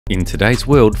In today's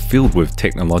world filled with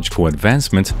technological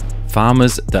advancement,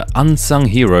 farmers, the unsung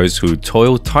heroes who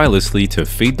toil tirelessly to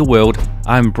feed the world,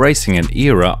 are embracing an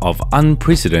era of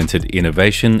unprecedented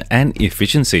innovation and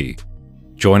efficiency.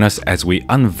 Join us as we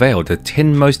unveil the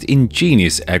 10 most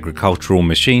ingenious agricultural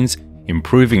machines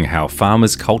improving how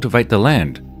farmers cultivate the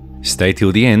land. Stay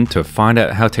till the end to find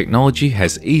out how technology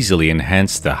has easily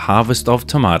enhanced the harvest of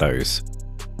tomatoes.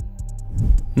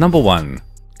 Number 1.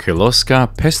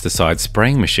 Kirloskar Pesticide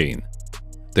Spraying Machine.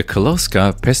 The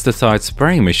Kirloskar Pesticide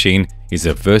Spraying Machine is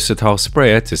a versatile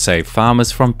sprayer to save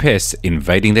farmers from pests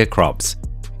invading their crops.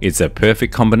 It's a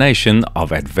perfect combination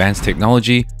of advanced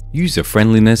technology,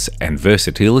 user-friendliness, and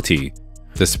versatility.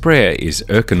 The sprayer is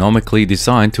ergonomically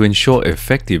designed to ensure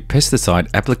effective pesticide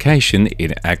application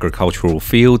in agricultural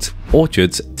fields,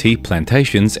 orchards, tea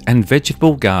plantations, and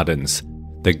vegetable gardens.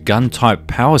 The gun-type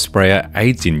power sprayer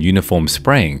aids in uniform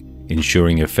spraying,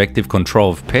 ensuring effective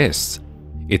control of pests.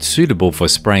 It's suitable for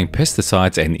spraying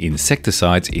pesticides and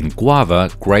insecticides in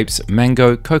guava, grapes,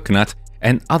 mango, coconut,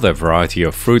 and other variety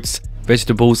of fruits,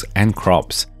 vegetables, and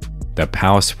crops. The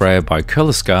power sprayer by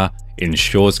Kirloskar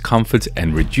ensures comfort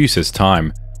and reduces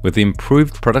time, with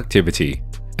improved productivity.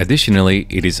 Additionally,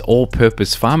 it is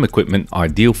all-purpose farm equipment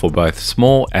ideal for both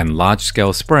small and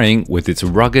large-scale spraying with its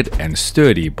rugged and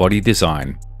sturdy body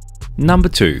design. Number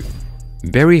 2.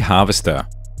 Berry Harvester.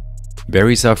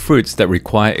 Berries are fruits that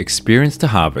require experience to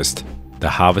harvest. The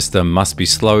harvester must be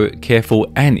slow,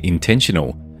 careful, and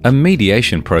intentional, a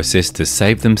mediation process to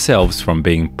save themselves from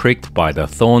being pricked by the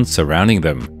thorns surrounding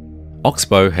them.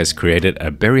 Oxbow has created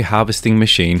a berry harvesting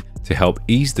machine to help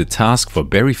ease the task for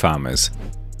berry farmers.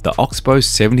 The Oxbow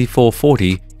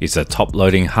 7440 is a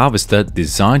top-loading harvester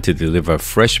designed to deliver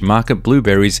fresh market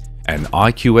blueberries and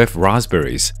IQF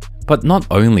raspberries. But not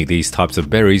only these types of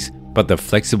berries, but the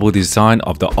flexible design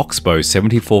of the Oxbow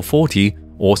 7440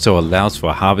 also allows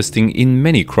for harvesting in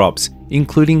many crops,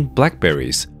 including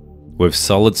blackberries. With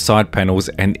solid side panels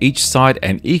and each side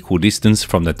an equal distance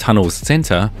from the tunnel's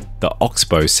center, the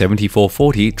Oxbow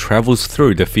 7440 travels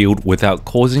through the field without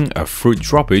causing a fruit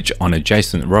droppage on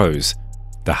adjacent rows.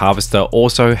 The harvester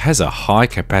also has a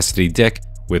high-capacity deck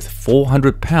with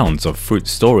 400 pounds of fruit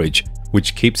storage,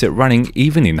 which keeps it running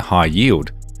even in high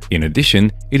yield. In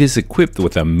addition, it is equipped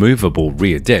with a movable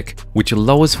rear deck, which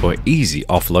lowers for easy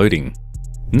offloading.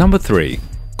 Number 3.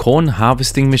 Corn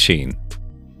Harvesting Machine.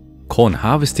 Corn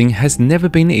harvesting has never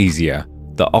been easier.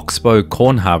 The Oxbow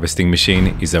Corn Harvesting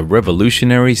Machine is a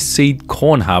revolutionary seed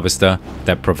corn harvester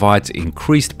that provides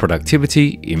increased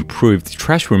productivity, improved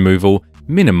trash removal,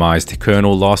 minimized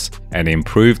kernel loss, and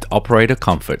improved operator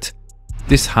comfort.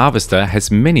 This harvester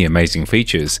has many amazing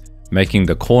features, making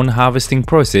the corn harvesting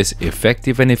process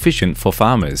effective and efficient for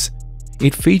farmers.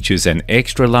 It features an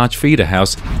extra-large feeder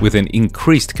house with an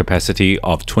increased capacity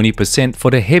of 20%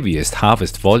 for the heaviest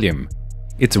harvest volume.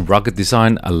 Its rugged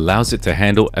design allows it to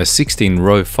handle a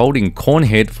 16-row folding corn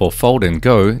head for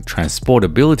fold-and-go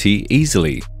transportability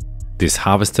easily. This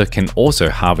harvester can also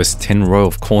harvest 10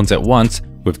 rows of corns at once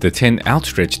with the 10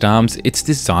 outstretched arms it's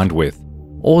designed with.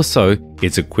 Also,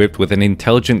 it's equipped with an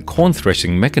intelligent corn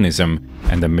threshing mechanism,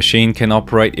 and the machine can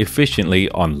operate efficiently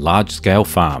on large-scale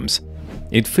farms.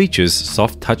 It features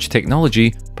soft-touch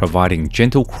technology, providing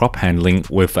gentle crop handling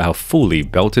with our fully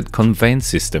belted conveyance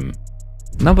system.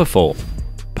 Number 4.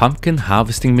 Pumpkin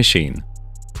Harvesting Machine.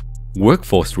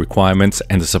 Workforce requirements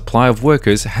and the supply of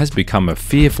workers has become a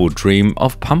fearful dream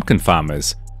of pumpkin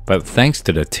farmers, but thanks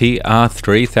to the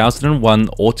TR3001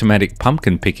 automatic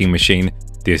pumpkin picking machine,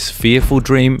 this fearful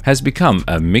dream has become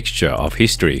a mixture of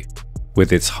history.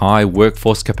 With its high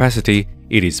workforce capacity,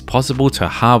 it is possible to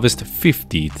harvest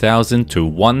 50,000 to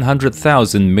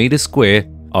 100,000 meters square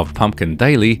of pumpkin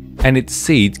daily, and its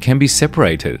seeds can be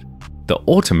separated. The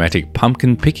automatic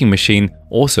pumpkin picking machine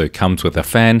also comes with a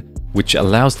fan, which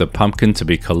allows the pumpkin to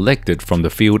be collected from the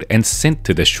field and sent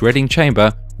to the shredding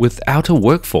chamber without a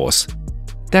workforce.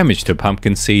 Damage to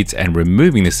pumpkin seeds and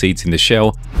removing the seeds in the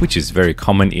shell, which is very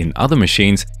common in other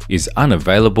machines, is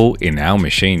unavailable in our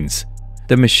machines.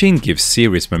 The machine gives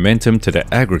serious momentum to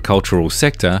the agricultural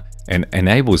sector and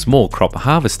enables more crop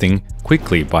harvesting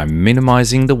quickly by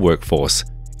minimizing the workforce.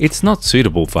 It's not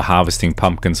suitable for harvesting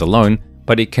pumpkins alone,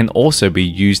 but it can also be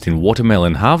used in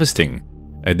watermelon harvesting.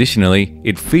 Additionally,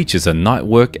 it features a night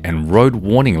work and road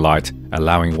warning light,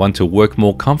 allowing one to work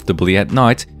more comfortably at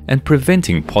night and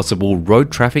preventing possible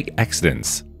road traffic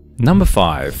accidents. Number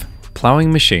 5.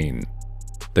 Plowing Machine.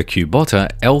 The Kubota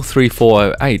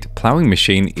L3408 plowing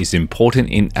machine is important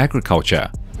in agriculture.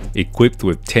 Equipped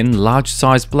with 10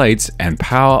 large-sized blades and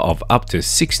power of up to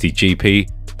 60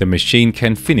 GP, the machine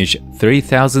can finish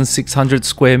 3,600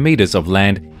 square meters of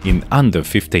land in under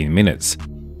 15 minutes.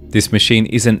 This machine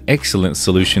is an excellent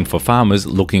solution for farmers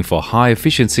looking for high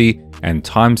efficiency and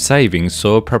time-saving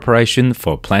soil preparation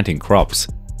for planting crops.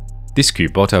 This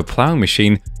Kubota plowing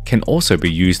machine can also be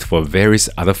used for various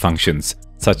other functions,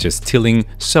 such as tilling,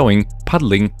 sowing,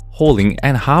 puddling, hauling,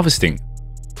 and harvesting.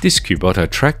 This Kubota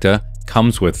tractor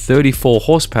comes with 34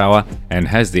 horsepower and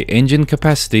has the engine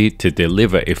capacity to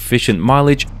deliver efficient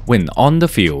mileage when on the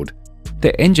field.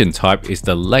 The engine type is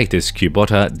the latest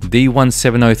Kubota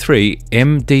D1703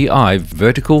 MDI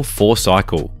vertical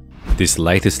 4-cycle. This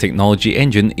latest technology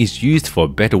engine is used for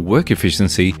better work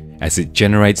efficiency as it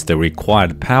generates the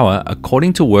required power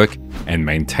according to work and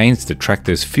maintains the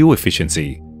tractor's fuel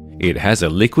efficiency. It has a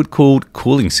liquid-cooled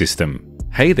cooling system.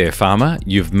 Hey there farmer,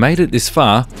 you've made it this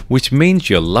far, which means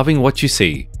you're loving what you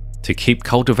see. To keep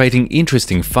cultivating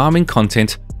interesting farming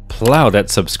content, plow that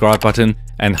subscribe button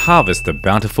and harvest the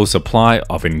bountiful supply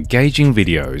of engaging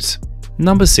videos.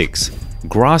 Number 6.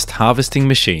 Grass harvesting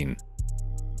machine.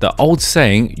 The old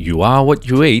saying, "You are what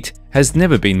you eat," has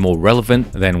never been more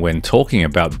relevant than when talking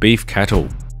about beef cattle.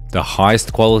 The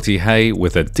highest quality hay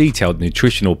with a detailed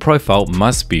nutritional profile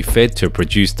must be fed to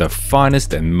produce the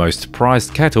finest and most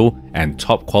prized cattle and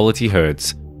top quality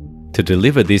herds. To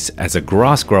deliver this as a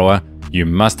grass grower, you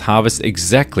must harvest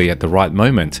exactly at the right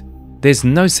moment. There's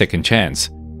no second chance.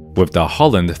 With the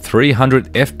Holland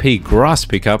 300 FP grass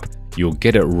pickup, you'll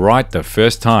get it right the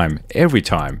first time, every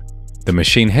time. The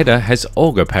machine header has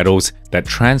auger paddles that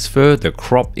transfer the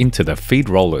crop into the feed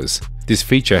rollers. This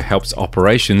feature helps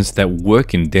operations that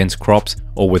work in dense crops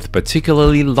or with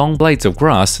particularly long blades of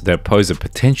grass that pose a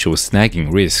potential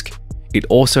snagging risk. It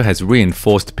also has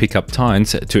reinforced pickup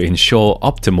tines to ensure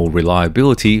optimal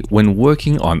reliability when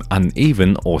working on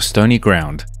uneven or stony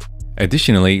ground.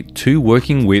 Additionally, 2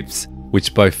 working whips,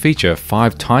 which both feature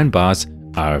 5 tine bars,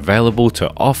 are available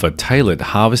to offer tailored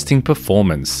harvesting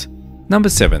performance. Number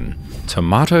 7.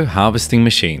 Tomato harvesting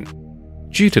machine.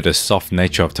 Due to the soft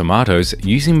nature of tomatoes,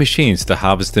 using machines to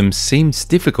harvest them seems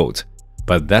difficult,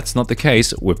 but that's not the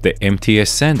case with the MTS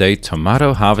Sande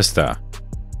tomato harvester.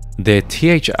 Their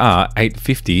THR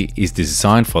 850 is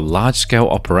designed for large-scale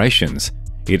operations.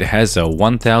 It has a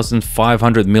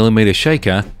 1500mm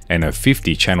shaker and a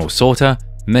 50-channel sorter,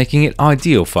 making it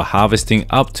ideal for harvesting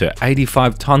up to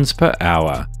 85 tons per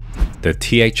hour. The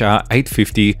THR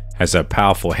 850 has a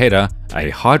powerful header, a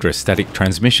hydrostatic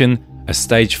transmission, a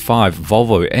Stage 5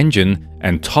 Volvo engine,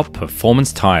 and top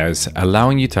performance tires,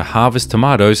 allowing you to harvest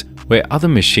tomatoes where other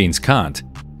machines can't.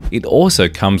 It also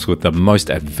comes with the most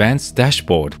advanced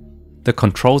dashboard. The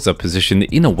controls are positioned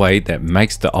in a way that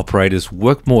makes the operators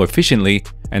work more efficiently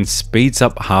and speeds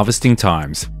up harvesting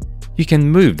times. You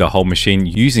can move the whole machine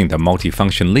using the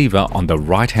multifunction lever on the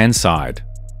right-hand side.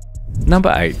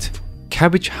 Number 8.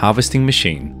 Cabbage harvesting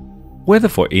machine. Whether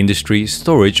for industry,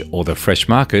 storage, or the fresh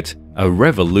market, a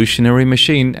revolutionary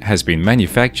machine has been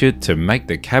manufactured to make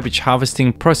the cabbage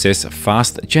harvesting process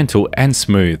fast, gentle, and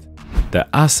smooth. The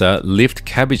ASA Lift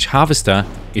Cabbage Harvester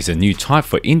is a new type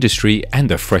for industry and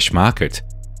the fresh market.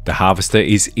 The harvester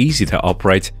is easy to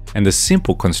operate and the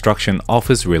simple construction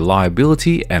offers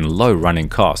reliability and low running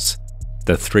costs.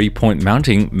 The 3-point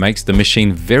mounting makes the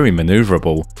machine very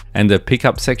maneuverable, and the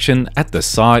pickup section at the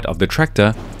side of the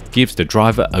tractor gives the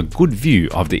driver a good view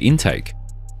of the intake.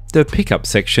 The pickup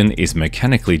section is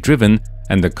mechanically driven,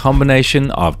 and the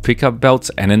combination of pickup belts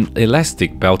and an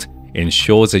elastic belt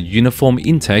ensures a uniform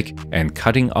intake and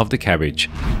cutting of the cabbage.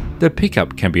 The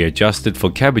pickup can be adjusted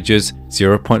for cabbages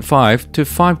 0.5 to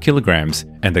 5 kilograms,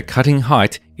 and the cutting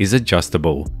height is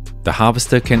adjustable. The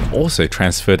harvester can also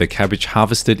transfer the cabbage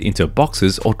harvested into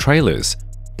boxes or trailers.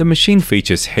 The machine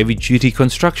features heavy-duty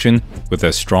construction with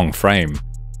a strong frame.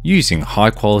 Using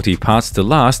high-quality parts to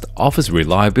last offers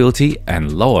reliability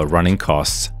and lower running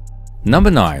costs. Number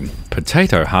 9.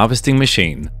 Potato harvesting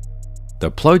machine.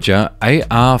 The Ploja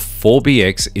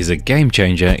AR4BX is a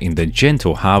game-changer in the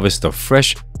gentle harvest of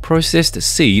fresh, processed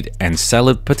seed and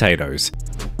salad potatoes.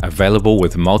 Available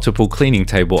with multiple cleaning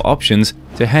table options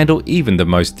to handle even the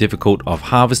most difficult of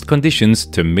harvest conditions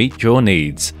to meet your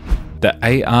needs. The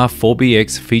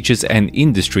AR4BX features an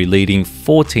industry-leading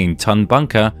 14-ton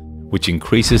bunker, which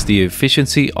increases the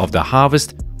efficiency of the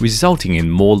harvest, resulting in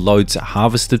more loads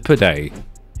harvested per day.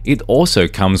 It also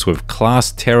comes with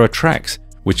Class Terra tracks,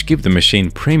 which give the machine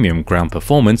premium ground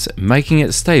performance, making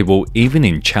it stable even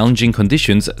in challenging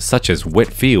conditions such as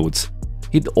wet fields.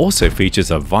 It also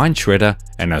features a vine shredder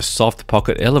and a soft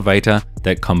pocket elevator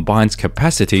that combines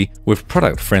capacity with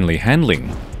product-friendly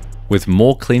handling. With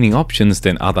more cleaning options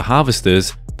than other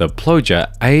harvesters, the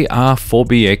Ploja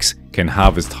AR4BX can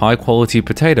harvest high-quality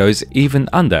potatoes even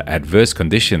under adverse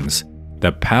conditions.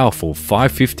 The powerful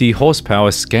 550 horsepower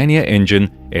Scania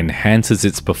engine enhances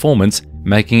its performance,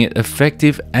 making it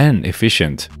effective and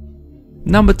efficient.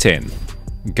 Number 10.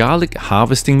 Garlic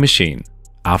Harvesting Machine.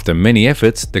 After many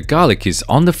efforts, the garlic is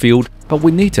on the field, but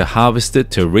we need to harvest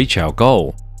it to reach our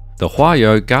goal. The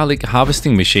Huayo Garlic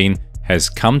Harvesting Machine has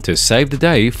come to save the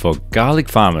day for garlic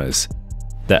farmers.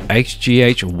 The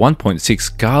HGH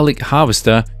 1.6 garlic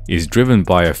harvester is driven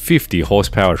by a 50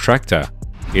 horsepower tractor.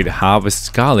 It harvests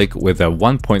garlic with a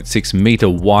 1.6 meter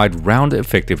wide round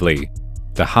effectively.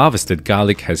 The harvested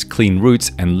garlic has clean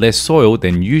roots and less soil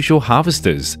than usual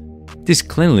harvesters. This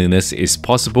cleanliness is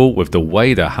possible with the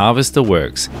way the harvester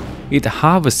works. It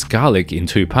harvests garlic in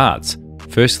two parts.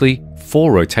 Firstly,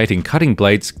 4 rotating cutting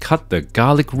blades cut the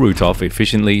garlic root off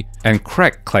efficiently and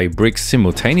crack clay bricks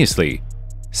simultaneously.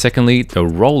 Secondly, the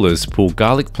rollers pull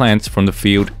garlic plants from the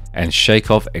field and shake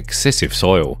off excessive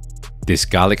soil. This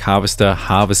garlic harvester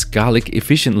harvests garlic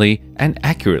efficiently and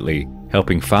accurately,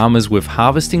 helping farmers with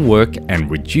harvesting work and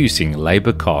reducing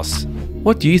labor costs.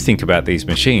 What do you think about these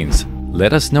machines?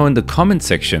 Let us know in the comment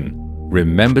section.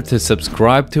 Remember to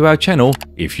subscribe to our channel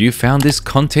if you found this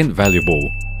content valuable.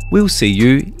 We'll see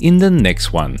you in the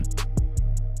next one.